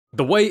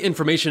The way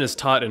information is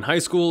taught in high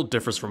school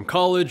differs from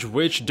college,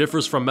 which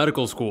differs from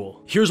medical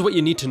school. Here's what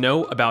you need to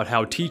know about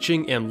how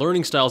teaching and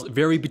learning styles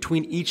vary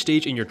between each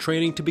stage in your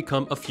training to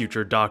become a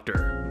future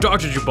doctor.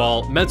 Dr.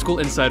 Jubal,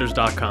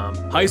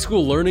 MedSchoolInsiders.com. High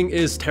school learning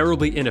is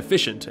terribly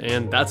inefficient,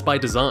 and that's by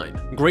design.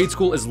 Grade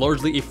school is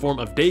largely a form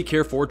of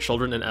daycare for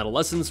children and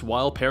adolescents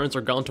while parents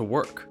are gone to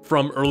work.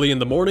 From early in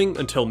the morning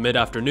until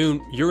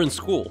mid-afternoon, you're in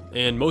school,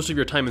 and most of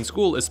your time in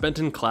school is spent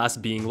in class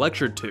being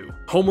lectured to.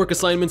 Homework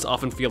assignments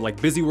often feel like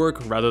busy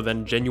work rather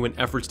than genuine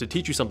efforts to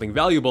teach you something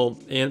valuable,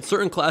 and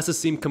certain classes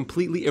seem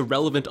completely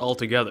irrelevant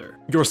altogether.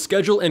 Your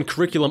schedule and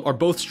curriculum are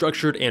both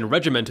structured and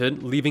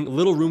regimented, leaving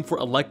little room for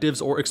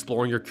electives or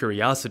exploring your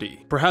curiosity.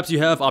 Perhaps you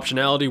have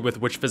optionality with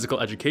which physical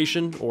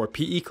education or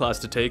PE class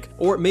to take,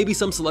 or maybe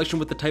some selection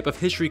with the type of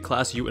history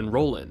class you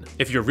enroll in.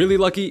 If you're really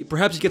lucky,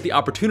 perhaps you get the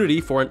opportunity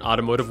for an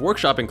automotive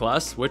workshopping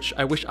class, which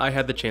I wish I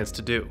had the chance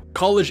to do.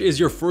 College is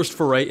your first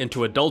foray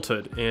into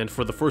adulthood, and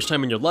for the first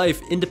time in your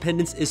life,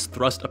 independence is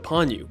thrust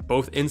upon you,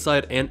 both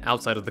inside and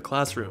outside of the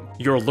classroom.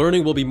 Your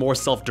learning will be more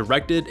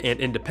self-directed and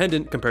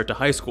independent compared to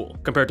high school.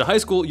 Compared to high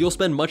school, you'll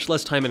spend much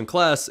less time in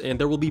class, and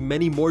there will be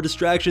many more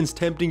distractions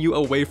tempting you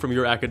away from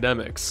your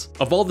academics.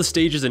 Of all the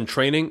stages in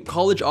training,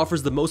 college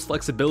offers the most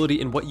flexibility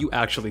in what you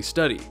actually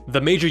study. The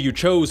major you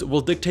chose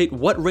will dictate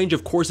what range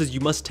of courses you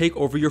must take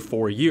over your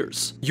 4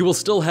 years. You will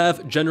still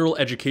have general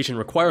education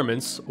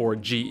requirements, or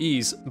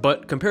GEs,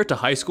 but compared to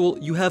high school,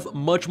 you have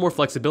much more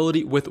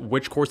flexibility with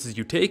which courses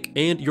you take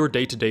and your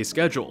day-to-day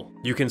schedule.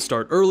 You can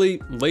start early,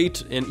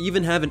 late, and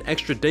even have an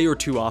extra day or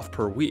two off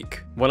per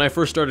week. When I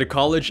first started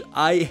college,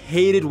 I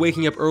hated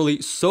waking up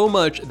early so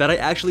much that I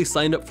actually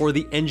signed up for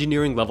the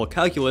engineering level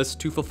calculus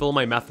to fulfill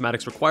my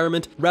mathematics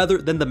requirement rather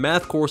than the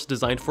math course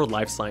designed for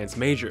life science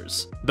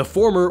majors. The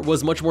former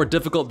was much more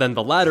difficult than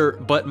the latter,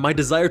 but my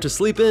desire to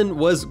sleep in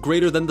was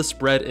greater than the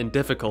spread in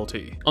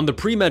difficulty. On the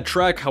pre-med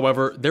track,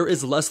 however, there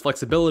is less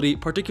flexibility,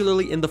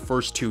 particularly in the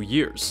first 2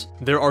 years.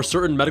 There are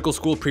certain medical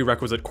school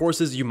prerequisite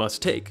courses you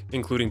must take,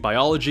 including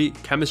biology,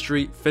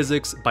 chemistry,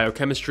 physics,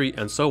 biochemistry,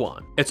 and so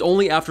on. It's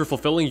only after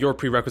fulfilling your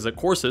prerequisite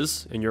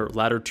courses, in your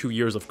latter 2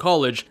 years of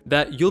college,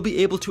 that you'll be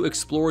able to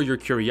explore your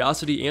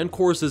curiosity and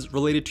courses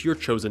related to your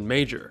chosen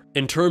major.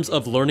 In terms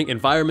of learning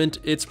environment,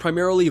 it's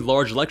primarily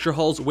large lecture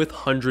halls with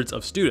hundreds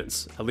of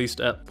students, at least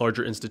at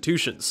larger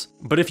institutions.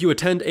 But if you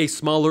attend a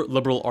smaller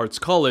liberal arts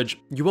college,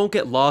 you won't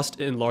get lost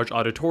in large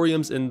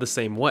auditoriums in the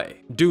same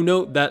way. Do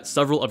note that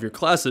several of your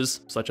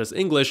classes, such as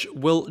English,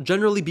 will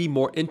generally be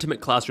more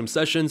intimate classroom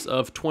sessions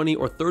of 20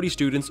 or 30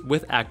 students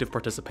with active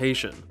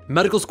participation.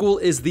 Medical school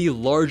is the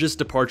largest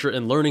departure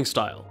in learning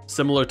style.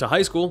 Similar to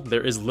high school,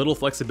 there is little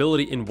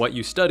flexibility in what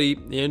you study,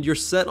 and you're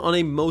set on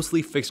a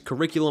mostly fixed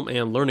curriculum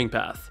and learning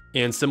path.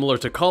 And similar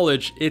to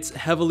college, it's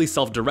heavily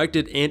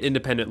self-directed and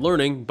independent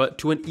learning, but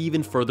to an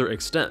even further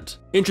extent.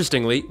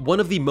 Interestingly, one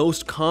of the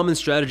most common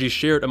strategies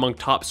shared among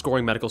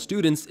top-scoring medical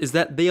students is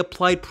that they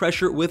applied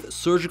pressure with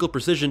surgical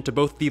precision to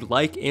both the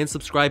like and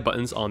subscribe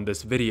buttons on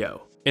this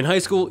video. In high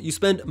school, you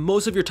spend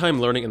most of your time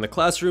learning in the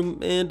classroom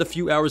and a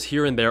few hours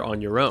here and there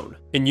on your own.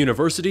 In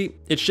university,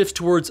 it shifts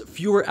towards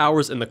fewer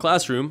hours in the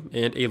classroom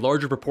and a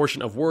larger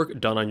proportion of work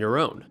done on your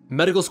own.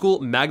 Medical school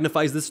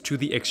magnifies this to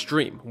the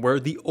extreme, where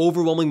the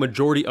overwhelming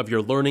majority of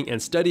your learning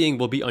and studying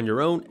will be on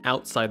your own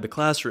outside the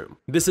classroom.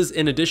 This is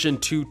in addition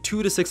to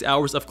 2 to 6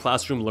 hours of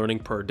classroom learning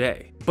per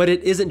day. But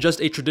it isn't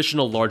just a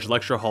traditional large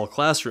lecture hall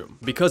classroom.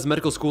 Because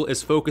medical school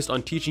is focused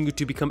on teaching you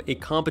to become a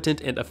competent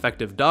and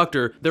effective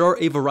doctor, there are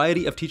a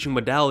variety of teaching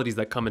modalities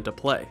that come into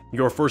play.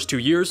 Your first 2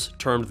 years,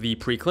 termed the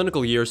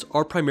preclinical years,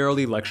 are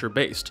primarily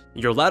lecture-based.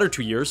 Your latter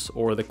 2 years,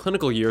 or the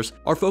clinical years,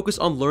 are focused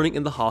on learning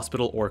in the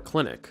hospital or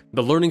clinic.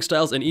 The learning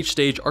styles in each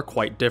stage are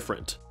quite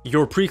different.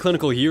 Your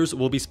preclinical years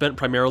will be spent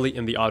primarily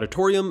in the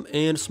auditorium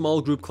and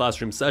small group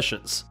classroom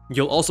sessions.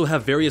 You'll also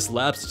have various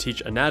labs to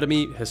teach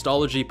anatomy,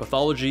 histology,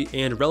 pathology,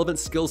 and relevant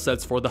skill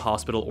sets for the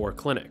hospital or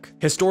clinic.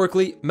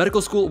 Historically,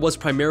 medical school was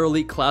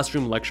primarily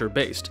classroom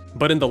lecture-based,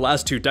 but in the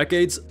last 2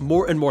 decades,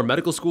 more and more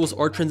medical schools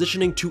are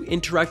transitioning to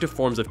interactive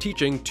forms of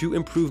teaching to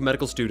improve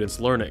medical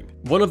students' learning.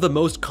 One of the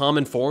most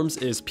common forms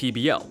is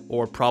PBL,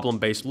 or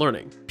problem-based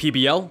learning.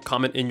 PBL,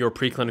 common in your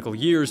preclinical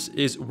years,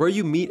 is where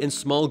you meet in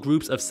small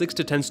groups of 6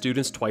 to 10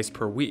 students twice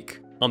per week.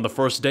 On the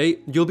first day,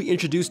 you'll be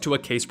introduced to a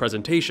case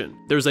presentation.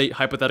 There's a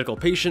hypothetical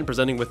patient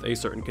presenting with a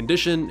certain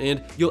condition,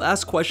 and you'll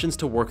ask questions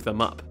to work them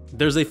up.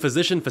 There's a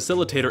physician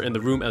facilitator in the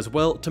room as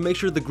well to make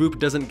sure the group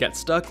doesn't get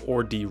stuck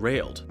or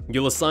derailed.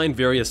 You'll assign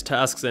various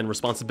tasks and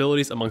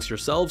responsibilities amongst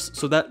yourselves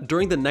so that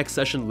during the next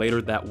session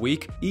later that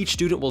week, each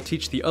student will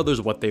teach the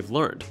others what they've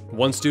learned.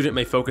 One student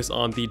may focus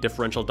on the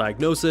differential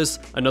diagnosis,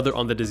 another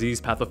on the disease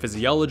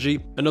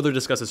pathophysiology, another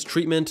discusses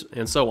treatment,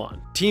 and so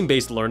on.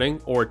 Team-based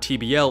learning, or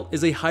TBL,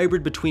 is a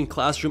hybrid between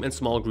classroom and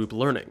small group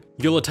learning.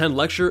 You'll attend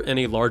lecture in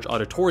a large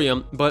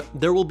auditorium, but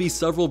there will be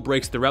several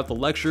breaks throughout the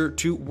lecture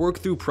to work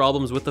through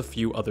problems with a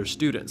few other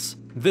students.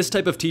 This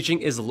type of teaching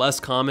is less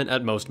common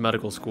at most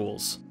medical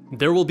schools.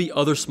 There will be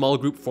other small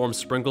group forms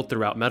sprinkled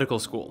throughout medical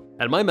school.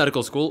 At my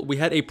medical school, we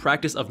had a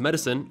practice of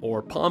medicine,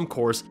 or POM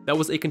course, that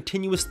was a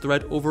continuous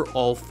thread over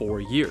all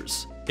 4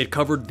 years. It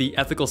covered the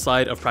ethical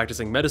side of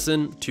practicing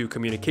medicine, to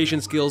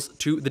communication skills,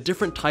 to the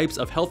different types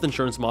of health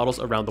insurance models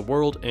around the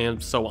world,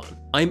 and so on.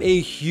 I'm a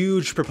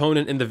huge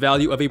proponent in the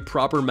value of a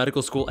proper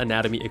medical school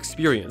anatomy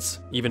experience,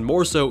 even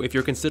more so if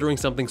you're considering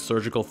something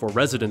surgical for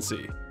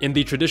residency. In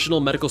the traditional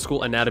medical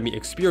school anatomy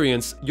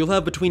experience, you'll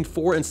have between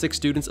 4 and 6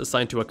 students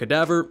assigned to a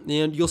cadaver,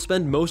 and you'll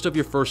spend most of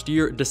your first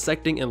year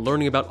dissecting and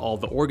learning about all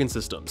the organ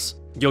systems.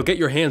 You'll get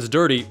your hands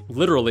dirty,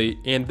 literally,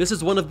 and this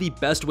is one of the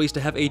best ways to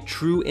have a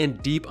true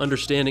and deep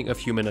understanding of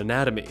human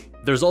anatomy.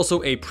 There's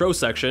also a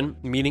prosection,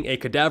 meaning a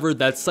cadaver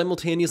that's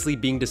simultaneously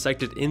being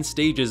dissected in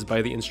stages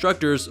by the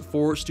instructors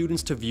for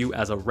students to view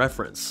as a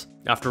reference.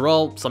 After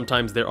all,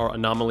 sometimes there are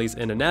anomalies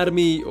in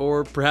anatomy,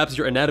 or perhaps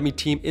your anatomy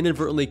team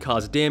inadvertently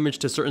caused damage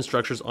to certain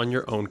structures on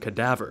your own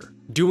cadaver.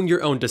 Doing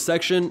your own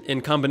dissection,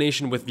 in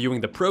combination with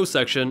viewing the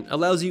prosection,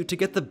 allows you to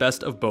get the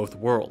best of both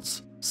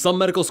worlds. Some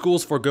medical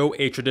schools forego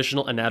a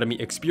traditional anatomy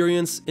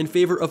experience in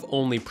favor of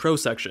only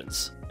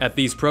prosections. At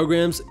these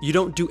programs, you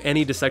don't do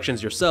any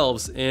dissections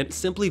yourselves and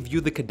simply view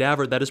the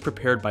cadaver that is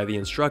prepared by the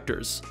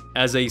instructors.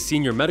 As a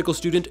senior medical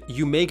student,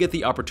 you may get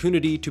the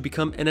opportunity to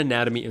become an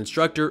anatomy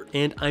instructor,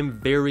 and I'm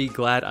very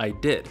glad I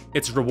did.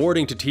 It's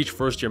rewarding to teach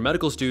first-year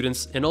medical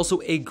students and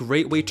also a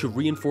great way to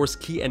reinforce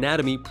key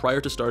anatomy prior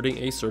to starting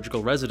a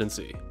surgical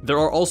residency. There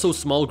are also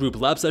small group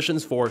lab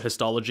sessions for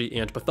histology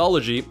and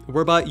pathology,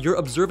 whereby you're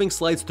observing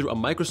slides through a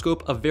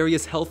microscope of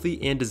various healthy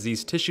and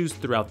diseased tissues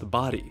throughout the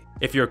body.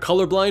 If you're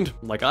colorblind,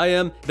 like I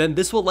am, then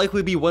this will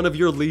likely be one of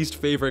your least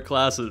favorite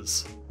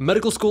classes.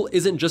 Medical school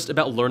isn't just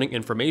about learning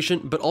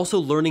information, but also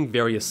learning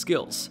various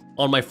skills.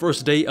 On my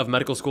first day of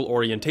medical school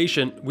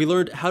orientation, we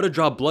learned how to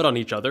draw blood on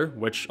each other,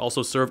 which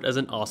also served as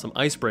an awesome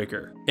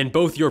icebreaker. In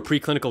both your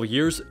preclinical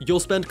years, you'll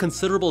spend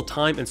considerable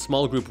time in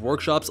small group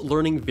workshops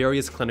learning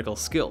various clinical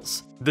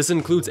skills. This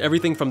includes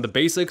everything from the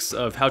basics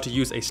of how to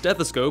use a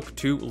stethoscope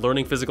to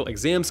learning physical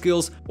exam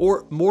skills,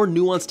 or more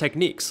nuanced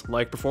techniques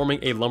like performing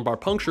a lumbar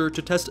puncture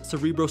to test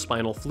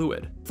cerebrospinal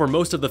fluid. For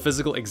most of the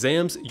physical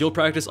exams, you'll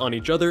practice on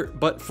each other,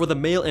 but for the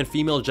male and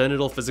female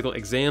genital physical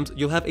exams,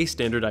 you'll have a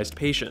standardized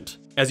patient.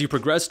 As you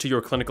progress to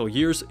your clinical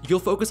years, you'll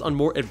focus on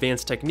more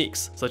advanced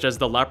techniques, such as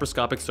the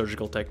laparoscopic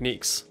surgical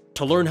techniques.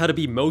 To learn how to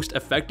be most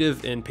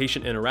effective in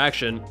patient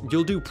interaction,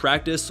 you'll do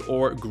practice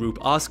or group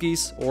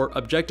OSCEs, or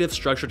objective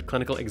structured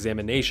clinical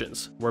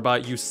examinations, whereby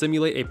you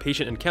simulate a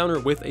patient encounter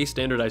with a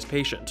standardized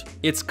patient.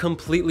 It's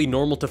completely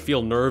normal to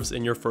feel nerves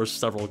in your first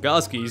several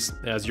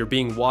GOSCEs, as you're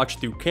being watched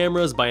through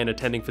cameras by an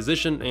attending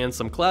physician and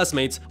some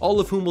classmates, all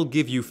of whom will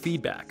give you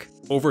feedback.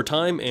 Over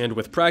time and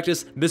with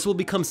practice, this will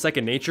become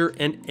second nature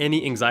and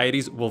any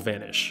anxieties will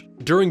vanish.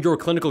 During your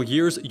clinical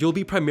years, you'll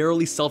be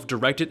primarily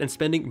self-directed and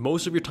spending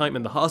most of your time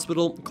in the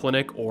hospital,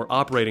 clinic, or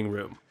operating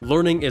room.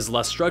 Learning is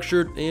less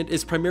structured and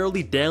is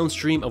primarily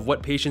downstream of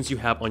what patients you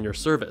have on your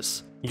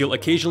service. You'll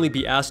occasionally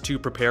be asked to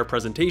prepare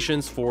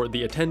presentations for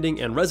the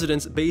attending and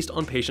residents based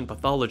on patient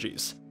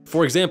pathologies.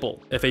 For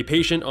example, if a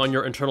patient on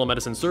your internal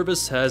medicine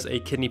service has a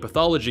kidney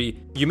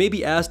pathology, you may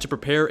be asked to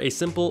prepare a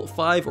simple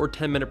 5 or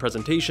 10-minute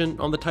presentation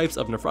on the types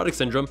of nephrotic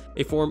syndrome,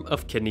 a form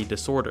of kidney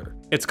disorder.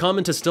 It's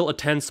common to still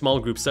attend small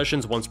group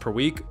sessions once per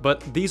week,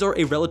 but these are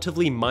a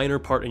relatively minor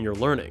part in your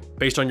learning.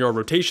 Based on your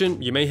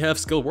rotation, you may have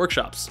skill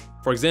workshops.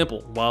 For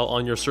example, while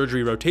on your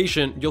surgery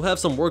rotation, you'll have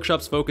some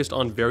workshops focused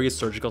on various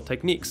surgical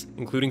techniques,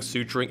 including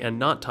suturing and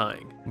knot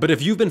tying. But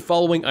if you've been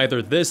following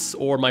either this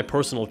or my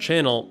personal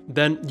channel,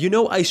 then you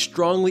know I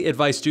strongly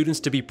advise students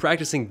to be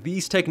practicing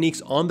these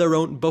techniques on their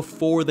own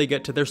before they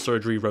get to their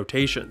surgery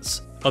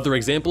rotations. Other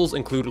examples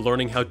include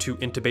learning how to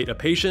intubate a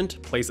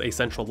patient, place a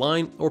central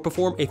line, or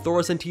perform a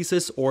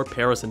thoracentesis or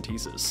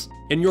paracentesis.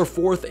 In your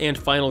 4th and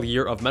final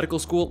year of medical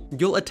school,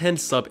 you'll attend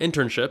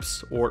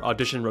sub-internships, or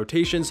audition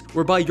rotations,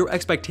 whereby your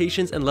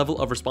expectations and level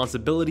of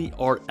responsibility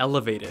are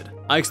elevated.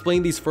 I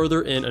explain these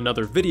further in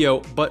another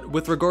video, but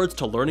with regards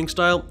to learning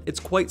style, it's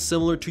quite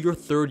similar to your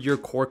 3rd year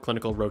core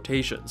clinical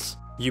rotations.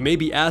 You may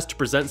be asked to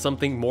present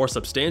something more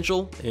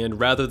substantial, and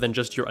rather than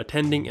just your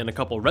attending and a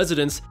couple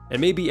residents, it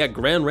may be at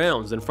grand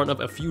rounds in front of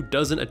a few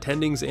dozen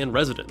attendings and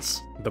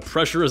residents. The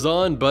pressure is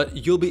on,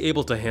 but you'll be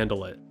able to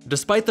handle it.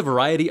 Despite the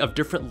variety of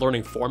different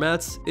learning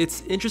formats,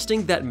 it's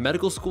interesting that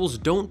medical schools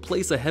don't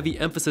place a heavy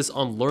emphasis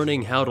on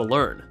learning how to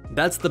learn.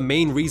 That's the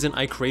main reason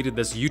I created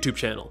this YouTube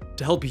channel,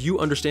 to help you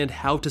understand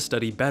how to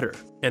study better.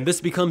 And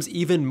this becomes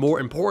even more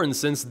important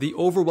since the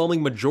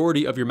overwhelming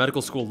majority of your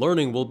medical school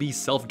learning will be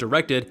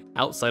self-directed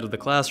outside of the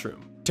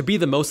classroom. To be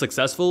the most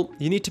successful,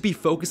 you need to be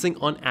focusing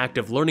on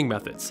active learning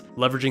methods,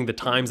 leveraging the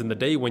times in the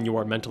day when you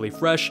are mentally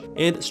fresh,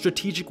 and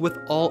strategic with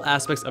all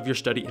aspects of your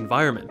study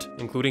environment,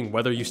 including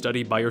whether you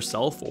study by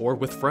yourself or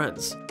with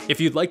friends.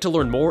 If you'd like to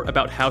learn more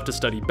about how to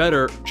study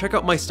better, check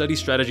out my study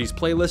strategies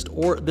playlist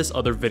or this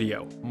other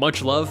video.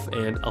 Much love,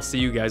 and I'll see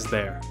you guys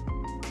there.